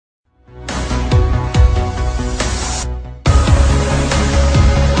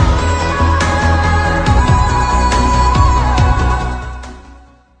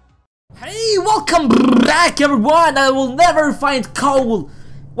Welcome back, everyone. I will never find coal.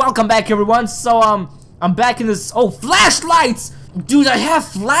 Welcome back, everyone. So I'm back in this. Oh, flashlights, dude! I have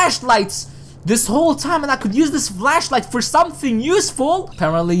flashlights this whole time, and I could use this flashlight for something useful.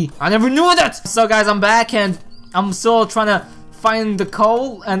 Apparently, I never knew that. So, guys, I'm back, and I'm still trying to find the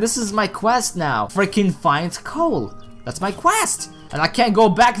coal, and this is my quest now. Freaking find coal. That's my quest, and I can't go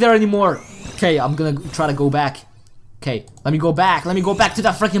back there anymore. Okay, I'm gonna try to go back. Okay, let me go back. Let me go back to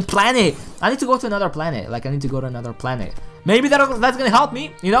that freaking planet. I need to go to another planet. Like, I need to go to another planet. Maybe that's gonna help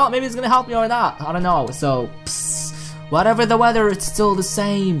me. You know, maybe it's gonna help me or not. I don't know. So, whatever the weather, it's still the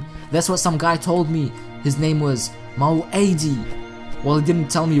same. That's what some guy told me. His name was MoeAdy. Well, he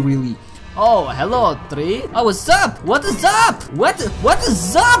didn't tell me really. Oh, hello, tree. Oh, what's up? What is up? What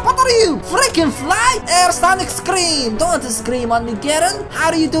is up? What are you? Freaking fly? Air Sonic scream. Don't scream on me, Garen. How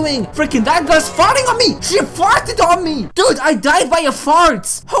are you doing? Freaking that girl's farting on me. She farted on me. Dude, I died by a fart.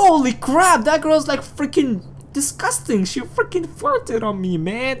 Holy crap. That girl's like freaking disgusting. She freaking farted on me,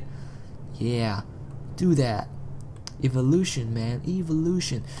 man. Yeah, do that. Evolution, man,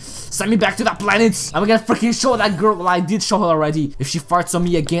 evolution. Send me back to that planet. I'm gonna freaking show that girl. Well, I did show her already. If she farts on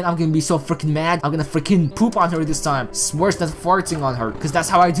me again, I'm gonna be so freaking mad. I'm gonna freaking poop on her this time. It's worse than farting on her, because that's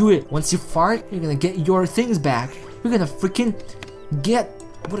how I do it. Once you fart, you're gonna get your things back. You're gonna freaking get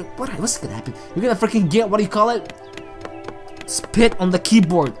what's gonna happen? You're gonna freaking get, what do you call it? Spit on the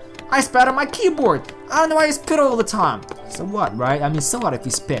keyboard. I spat on my keyboard. I don't know why I spit all the time. So what, right? I mean, so what if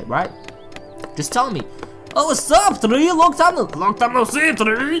you spit, right? Just tell me. Oh, what's up, Tree? Long time no see,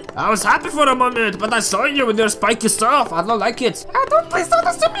 Tree. I was happy for a moment, but I saw you with your spiky stuff. I don't like it. Don't please do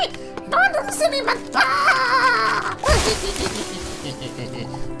this to me. Don't do this to me, man. Ah!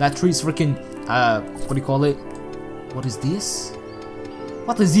 That tree's freaking, what do you call it? What is this?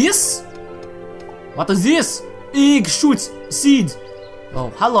 What is this? What is this? Egg, shoot, seed. Oh,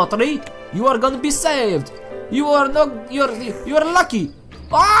 hello, Tree. You are gonna be saved. You are lucky.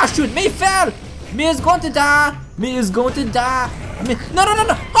 Ah, shoot, Mayfair. Me is going to die. Me is going to die. No.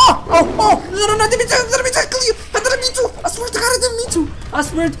 Oh, no, didn't mean to kill you. I didn't mean to. I swear to God, I didn't mean to. I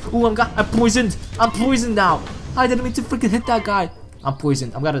swear. Oh, I'm poisoned. I'm poisoned now. I didn't mean to freaking hit that guy. I'm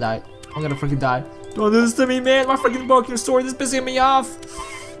poisoned. I'm gonna die. I'm gonna freaking die. Don't do this to me, man. My freaking broken sword is pissing me off.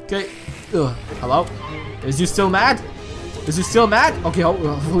 Okay. Hello? Is you still mad? Is you still mad? Okay,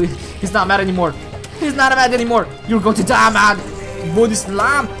 hopefully he's not mad anymore. He's not mad anymore. You're going to die, man. Body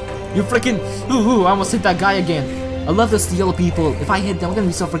slam. You freaking, I almost hit that guy again. I love those yellow people. If I hit them, I'm gonna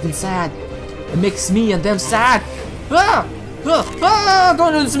be so freaking sad. It makes me and them sad. Don't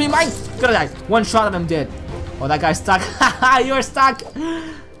do this to me, Mike. Gonna die. One shot and I'm dead. Oh, that guy's stuck. You're stuck.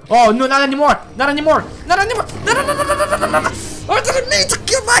 Oh, no, not anymore. Not anymore. Not anymore. No. I didn't mean to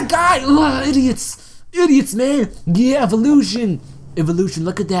kill that guy. Idiots. Idiots, man. Yeah, evolution. Evolution,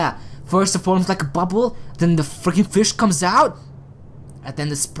 look at that. First it forms like a bubble, then the freaking fish comes out. And then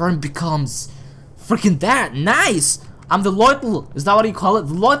the sperm becomes freaking that. Nice! I'm the loitle. Is that what you call it?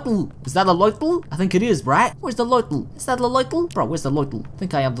 The loitle. Is that a loitle? I think it is, right? Where's the loitle? Is that the loitle? Bro, where's the loitle? I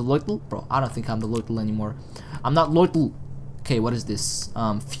think I am the loitle. Bro, I don't think I'm the loitle anymore. I'm not loitle. Okay, what is this?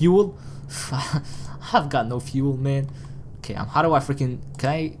 Fuel? I've got no fuel, man. Okay, how do I freaking... Can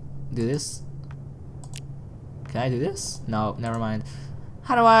I do this? Can I do this? No, never mind.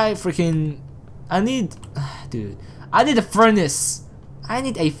 How do I freaking... I need... Dude, I need a furnace. I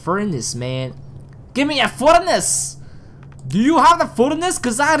need a furnace, man. Give me a furnace. Do you have the furnace?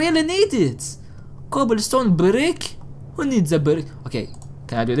 Cause I really need it. Cobblestone brick. Who needs a brick? Okay,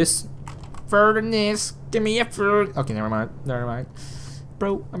 can I do this? Furnace. Give me a furnace. Okay, never mind. Never mind.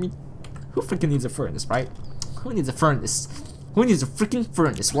 Bro, I mean, who freaking needs a furnace, right? Who needs a furnace? Who needs a freaking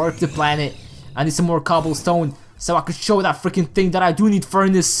furnace? Warp the planet. I need some more cobblestone so I could show that freaking thing that I do need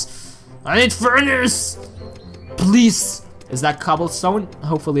furnace. I need furnace. Please. Is that cobblestone?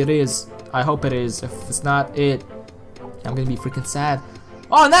 Hopefully it is. I hope it is. If it's not it, I'm gonna be freaking sad.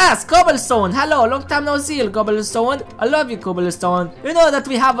 Oh, nice! Cobblestone! Hello, long time no see, Cobblestone. I love you, Cobblestone. You know that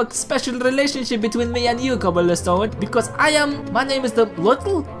we have a special relationship between me and you, Cobblestone. Because my name is the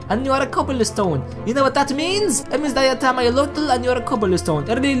Lotl, and you are a Cobblestone. You know what that means? It means that I'm a Lotl and you're a Cobblestone.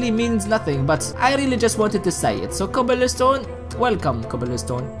 It really means nothing, but I really just wanted to say it. So, Cobblestone, welcome,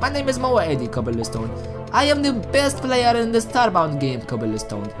 Cobblestone. My name is MoeAdy, Cobblestone. I am the best player in the Starbound game,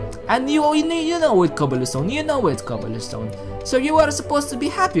 Cobblestone. And you know it, Cobblestone. You know it, Cobblestone. So you are supposed to be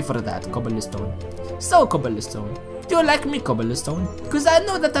happy for that, Cobblestone. So, Cobblestone, do you like me, Cobblestone? Because I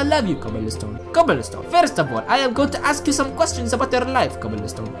know that I love you, Cobblestone. Cobblestone, first of all, I am going to ask you some questions about your life,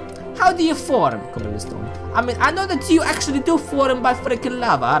 Cobblestone. How do you form, Cobblestone? I mean, I know that you actually do form by freaking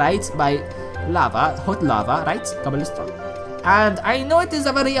lava, right? By lava, hot lava, right, Cobblestone? And I know it is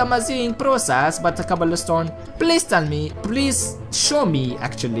a very amazing process, but cobblestone, please tell me, please show me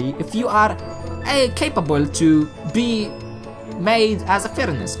actually if you are capable to be made as a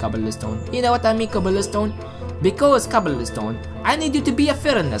furnace, cobblestone. You know what I mean, cobblestone? Because cobblestone, I need you to be a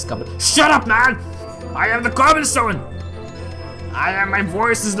furnace, cobblestone. Shut up, man! I am the cobblestone! My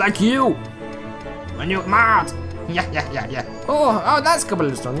voice is like you! When you're mad! Yeah. Oh, that's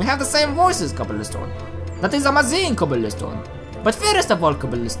cobblestone. We have the same voices, cobblestone. That is amazing, cobblestone. But first of all,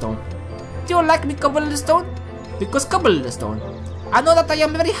 cobblestone, do you like me, cobblestone? Because cobblestone, I know that I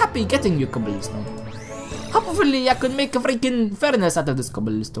am very happy getting you, cobblestone. Hopefully, I could make a freaking furnace out of this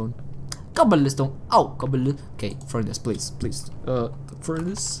cobblestone. Cobblestone. Oh, cobblestone. Okay, furnace, please.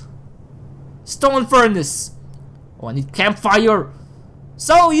 Furnace. Stone furnace. Oh, I need campfire.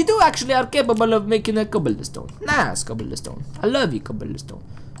 So you do actually are capable of making a cobblestone. Nice, cobblestone. I love you, cobblestone.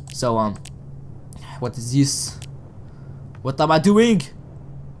 So what is this? What am I doing?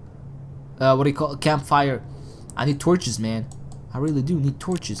 What do you call it? Campfire. I need torches, man. I really do need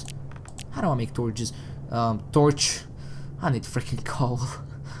torches. How do I make torches? Torch. I need freaking coal.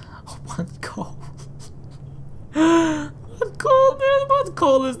 One coal. One coal, man. One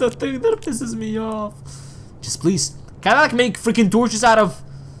coal is the thing that pisses me off. Just please. Can I like make freaking torches out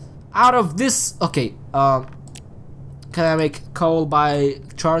of this? Okay. Can I make coal by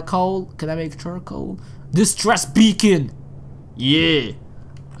charcoal? Can I make charcoal? Distress beacon. Yeah.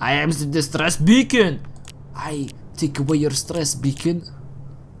 I am the distress beacon. I take away your stress, beacon.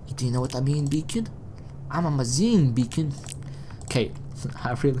 Do you know what I mean, beacon? I'm a amazing beacon. Okay.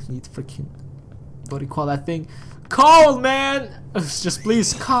 I really need freaking, what do you call that thing? Coal, man! Just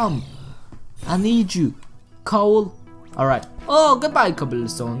please come. I need you. Coal. Alright. Oh, goodbye,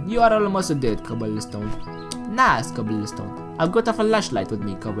 cobblestone. You are almost dead, cobblestone. Nice, cobblestone. I've got a flashlight with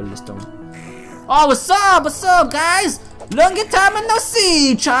me, cobblestone. Oh, what's up? What's up, guys? Longer time and no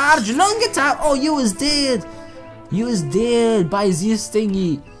see, Charge. Longer time. Oh, you is dead. You is dead by this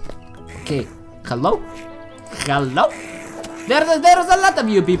thingy. Okay. Hello? Hello? There's a lot of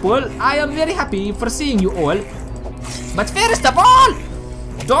you people. I am very happy for seeing you all. But first of all,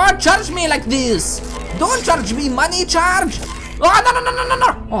 don't charge me like this. Don't charge me money, charge.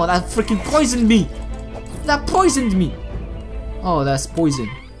 Oh, no. Oh, that freaking poisoned me. That poisoned me. Oh, that's poison.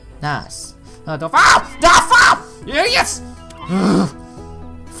 Nice. The foul! Yes!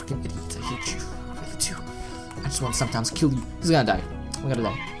 Freaking idiot, I hate you. I really do. I just want to sometimes kill you. He's gonna die. We're gonna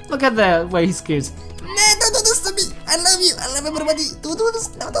die. Look at the way he scares. Nah, don't do this to me. I love you. I love everybody. Don't do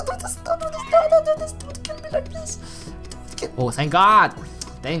this. No, don't do this. Don't do this. No, don't do this. Don't kill me like this. Don't kill. Oh, thank God.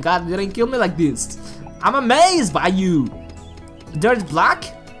 Thank God you didn't kill me like this. I'm amazed by you. Dirt Black?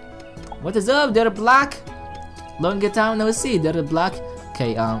 What is up, Dirt Black? Longer time no see, Dirt Black.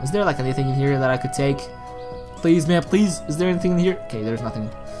 Okay, is there like anything in here that I could take? Please, man, please. Is there anything in here? Okay, there's nothing.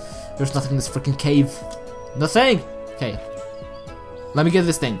 There's nothing in this freaking cave. Nothing. Okay. Let me get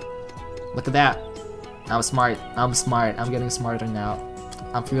this thing. Look at that. I'm smart. I'm smart. I'm getting smarter now.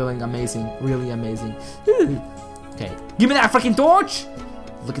 I'm feeling amazing. Really amazing. Okay. Give me that freaking torch.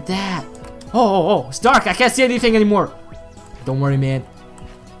 Look at that. Oh, it's dark. I can't see anything anymore. Don't worry, man.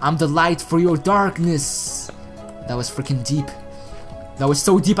 I'm the light for your darkness. That was freaking deep. That was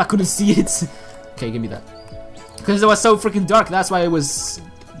so deep I couldn't see it. Okay, give me that. Because it was so freaking dark. That's why it was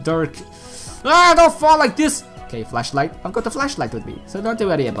dark. Ah, don't fall like this. Okay, flashlight. I've got the flashlight with me, so don't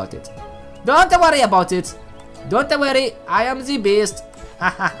worry about it. Don't worry about it. Don't worry. I am the best. Ha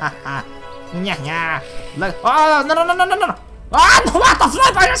ha ha ha. Yeah. Like, oh no. Ah, no, what the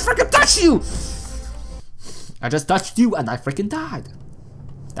flip? I just freaking touched you. I just touched you and I freaking died.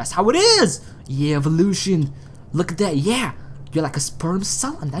 That's how it is. Yeah, evolution. Look at that. Yeah, you're like a sperm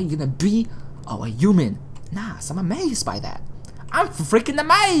cell and now you're gonna be a human. Nice. I'm amazed by that. I'm freaking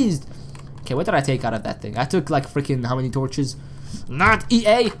amazed. Okay, what did I take out of that thing? I took like freaking how many torches? Not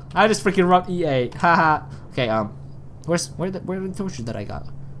EA. I just freaking wrote EA. Haha. Okay, where are the torches that I got?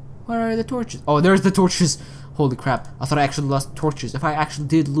 Where are the torches? Oh, there's the torches. Holy crap. I thought I actually lost torches. If I actually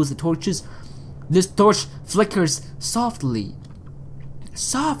did lose the torches, this torch flickers softly.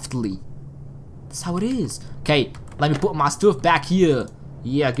 Softly. That's how it is. Okay, let me put my stuff back here.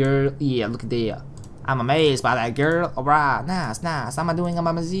 Yeah, girl. Yeah, look at there. I'm amazed by that, girl. Alright, nice. I'm doing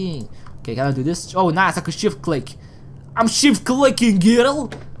amazing. Okay, can I do this? Oh, nice. I can shift click. I'm shift clicking, girl.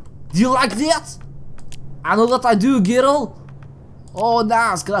 Do you like that? I know that I do, girl. Oh,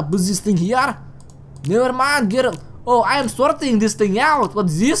 nice. Can I put this thing here? Never mind, girl. Oh, I am sorting this thing out.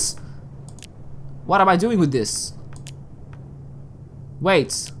 What's this? What am I doing with this?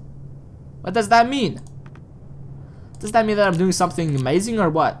 Wait. What does that mean? Does that mean that I'm doing something amazing or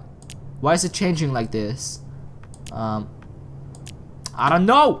what? Why is it changing like this? I don't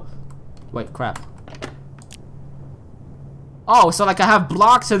know. Wait, crap. Oh, so like I have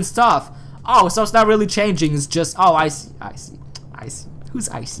blocks and stuff. Oh, so it's not really changing. It's just, oh, I see. Who's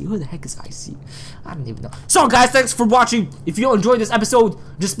Icy? Who the heck is Icy? I don't even know. So guys, thanks for watching. If you enjoyed this episode,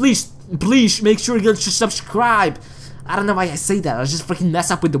 just please make sure you subscribe. I don't know why I say that. I just freaking mess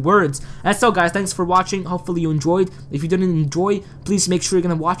up with the words. And so guys, thanks for watching. Hopefully you enjoyed. If you didn't enjoy, please make sure you're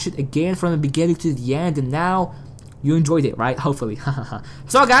gonna watch it again from the beginning to the end. And now you enjoyed it, right? Hopefully.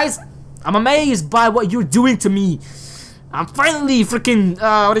 So guys, I'm amazed by what you're doing to me. I'm finally freaking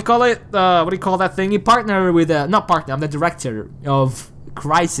what do you call it? What do you call that thing? You partner with not partner. I'm the director of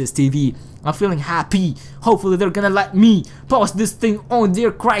CrysisTV. I'm feeling happy. Hopefully they're gonna let me post this thing on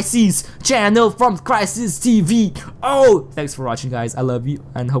their Crisis channel from CrysisTV. Oh, thanks for watching, guys. I love you,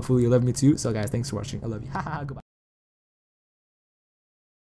 and hopefully you love me too. So guys, thanks for watching. I love you. Haha, goodbye.